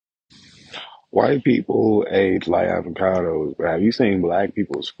White people age like avocados, but have you seen black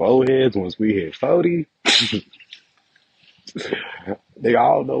people's foreheads once we hit 40? They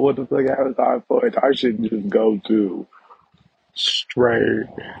all know what the fuck Avatar for. Our shit just go to straight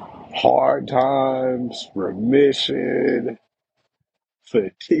hard times, remission,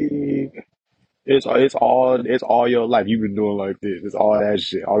 fatigue. It's all your life. You've been doing like this. It's all that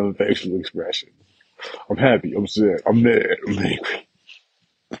shit. All the facial expressions. I'm happy. I'm sad. I'm mad. I'm angry.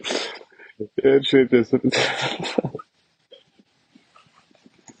 That shit just.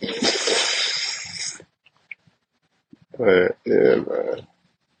 But, yeah, man.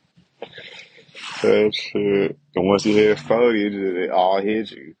 That shit. And once you hit 40, it all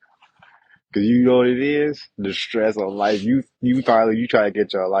hits you. Cause you know what it is? The stress of life. You try to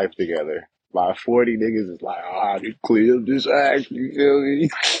get your life together. By 40, niggas is like, I need to clear up this act. You feel me?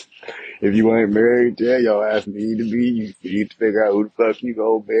 If you ain't married, yeah, your ass need to be. You need to figure out who the fuck you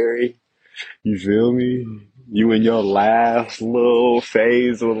go marry. You feel me? You in your last little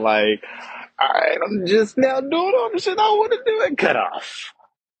phase of like, alright, I'm just now doing all the shit I want to do and cut off.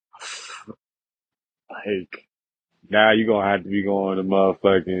 Like, now you gonna have to be going to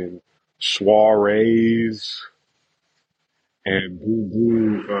motherfucking soirees and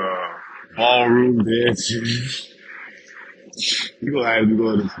ballroom dances. You gonna have to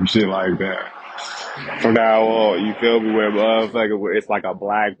go to some shit like that. From now on, you feel me? Where it's like a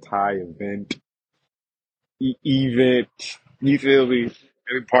black tie event. You feel me?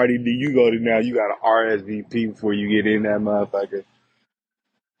 Every party that you go to now, you got to RSVP before you get in that motherfucker.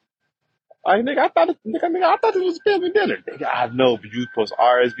 Like, nigga, I thought this was family dinner. Nigga, I know, but you supposed to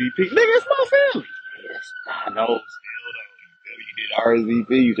RSVP. Nigga, it's my family. Yes, I know, still though. You feel me? You did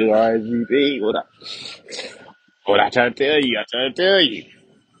RSVP, you did RSVP. What I trying to tell you? I trying to tell you.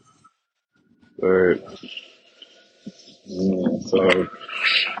 But, so,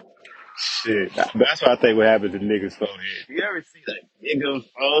 shit. That's what I think what happens to niggas' forehead. You ever see that nigga's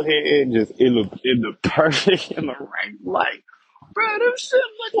forehead just in the perfect, in the right light? Bro, them shit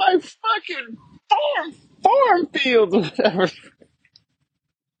look like fucking farm fields or whatever.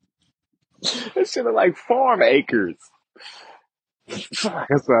 That shit look like farm acres. Fuck,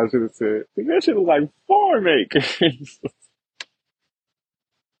 that's what I should have said. That shit look like farm acres.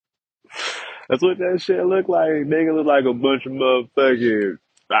 That's what that shit look like. Nigga look like a bunch of motherfuckers.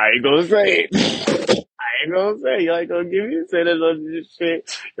 I ain't gonna say it. I ain't gonna say it. Y'all ain't gonna give me say that other shit.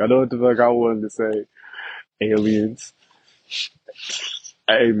 Y'all know what the fuck I wanted to say. Aliens.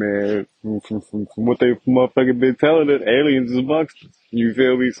 Hey man, from what they motherfucking been telling us, aliens is amongst us. You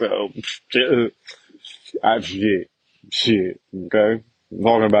feel me? So, shit, okay? I'm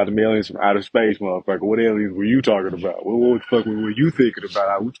talking about the aliens from outer space, motherfucker. What aliens were you talking about? What the fuck were you thinking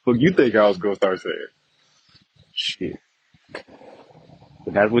about? What the fuck you think I was gonna start saying? Shit.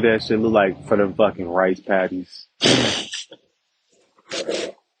 But that's what that shit look like for them fucking rice patties.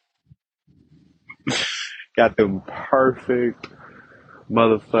 Got them perfect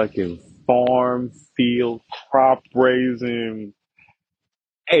motherfucking farm field crop raising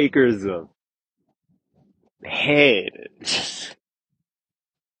acres of head.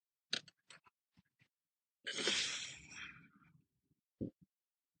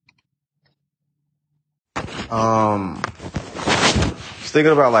 Was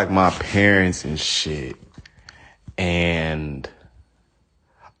thinking about like my parents and shit, and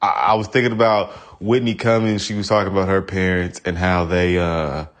I was thinking about Whitney Cummings. She was talking about her parents and how they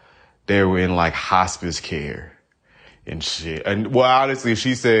were in like hospice care and shit. And well, honestly,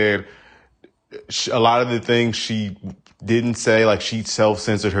 she said a lot of the things she didn't say, like she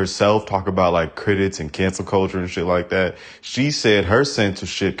self-censored herself, talk about like critics and cancel culture and shit like that. She said her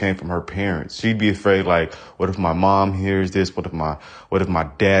censorship came from her parents. She'd be afraid, like, what if my mom hears this? What if my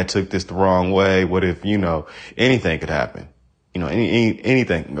dad took this the wrong way? What if, anything could happen?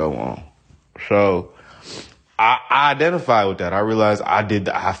 Anything can go on. So I identify with that. I realized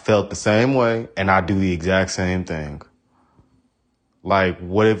I felt the same way and I do the exact same thing. Like,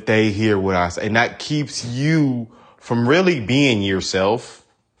 what if they hear what I say? And that keeps you from really being yourself,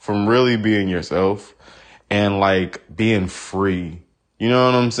 and like being free. You know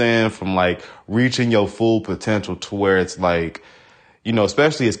what I'm saying? From like reaching your full potential to where it's like,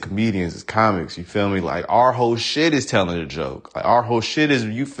 especially as comedians, as comics, you feel me? Like our whole shit is telling a joke. Like our whole shit is,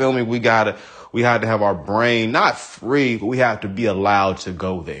 you feel me? We had to have our brain not free, but we have to be allowed to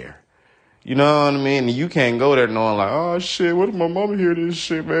go there. You know what I mean? You can't go there knowing like, oh shit, what if my mama hear this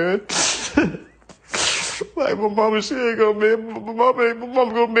shit, man? Like my mama, she ain't gonna make, my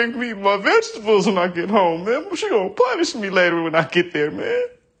mama gonna make me eat my vegetables when I get home, man. She gonna punish me later when I get there, man.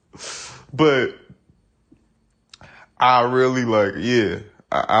 But I really like, yeah,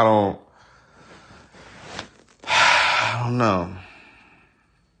 I don't. don't know.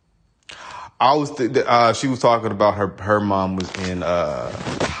 She was talking about her mom was in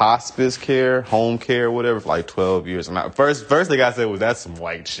hospice care, home care, whatever, for like 12 years. And first thing I said was, that's some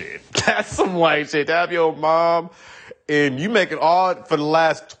white shit. That's some white shit. To have your mom and you make it all for the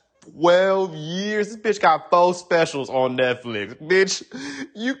last 12 years. This bitch got 4 specials on Netflix. Bitch,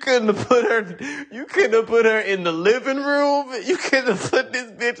 you couldn't have put her in the living room. You couldn't have put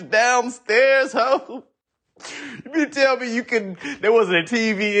this bitch downstairs, ho. You mean to tell me there wasn't a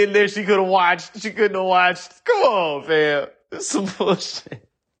TV in there she couldn't have watched? Come on, fam. This is some bullshit.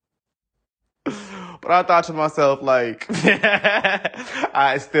 But I thought to myself, like,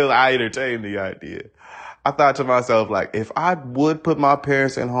 I entertain the idea. I thought to myself, like, if I would put my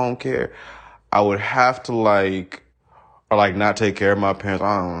parents in home care, I would have to, like, or like not take care of my parents.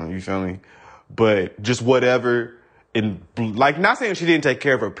 I don't know, you feel me? But just whatever like, not saying she didn't take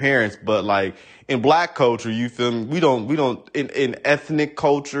care of her parents, but like in black culture, you feel me? We don't, in ethnic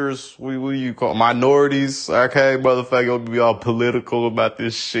cultures, what do you call minorities? Okay, motherfucker, be all political about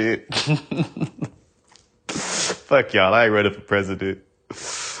this shit. Fuck y'all, I ain't ready for president.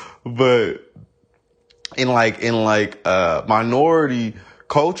 But in minority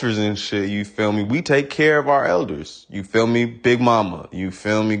cultures and shit, you feel me? We take care of our elders. You feel me? Big mama. You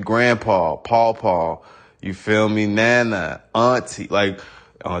feel me? Grandpa, pawpaw. You feel me? Nana, auntie. Yeah.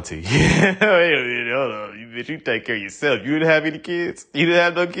 Hold on. You take care of yourself. You didn't have any kids? You didn't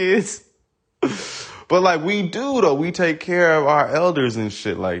have no kids? But like we do though. We take care of our elders and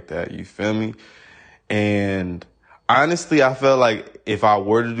shit like that. You feel me? And honestly, I felt like if I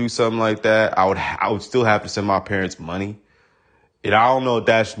were to do something like that, I would still have to send my parents money. And I don't know if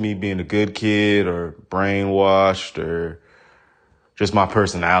that's me being a good kid or brainwashed or just my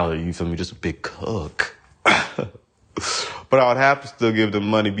personality. You feel me? Just a big cook. But I would have to still give them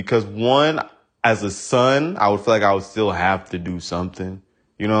money because one, as a son, I would feel like I would still have to do something.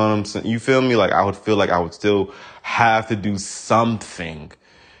 You know what I'm saying? You feel me? Like I would feel like I would still have to do something.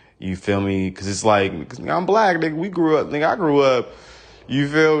 You feel me? Cause it's like, cause I'm black, nigga. I grew up. You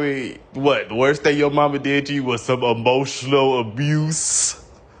feel me? What? The worst thing your mama did to you was some emotional abuse.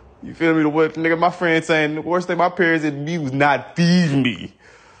 You feel me? Nigga, my friend saying the worst thing my parents did to me was not feed me.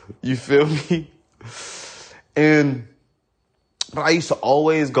 You feel me? But I used to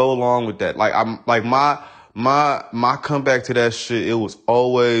always go along with that. Like my comeback to that shit, it was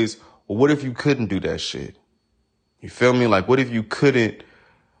always, well, what if you couldn't do that shit? You feel me? Like, what if you couldn't?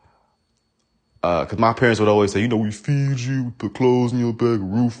 Cause my parents would always say, we feed you, put clothes on your back,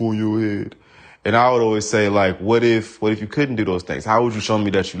 roof on your head. And I would always say, like, what if you couldn't do those things? How would you show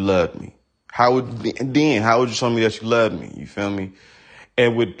me that you loved me? How would you show me that you loved me? You feel me?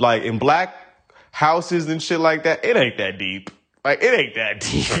 And with like in black houses and shit like that, it ain't that deep. Like, it ain't that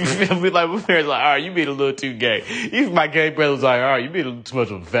deep. You feel me? Like, my parents like, all right, you being a little too gay. Even my gay brother was like, all right, you being a little too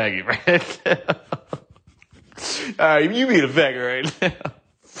much of a faggot right now. All right, you being a faggot right now.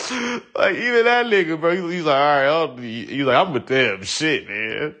 Like, even that nigga, bro, he's like, all right, he's like, I'm with them. Shit,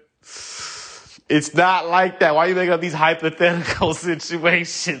 man. It's not like that. Why you making up these hypothetical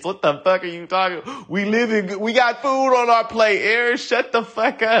situations? What the fuck are you talking? We got food on our plate, Aaron. Shut the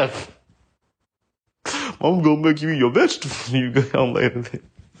fuck up. I'm gonna make you eat your vegetables when you go home later.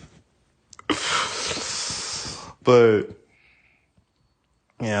 But,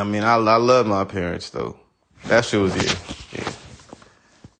 yeah, I mean, I love my parents, though. That shit was it. Yeah.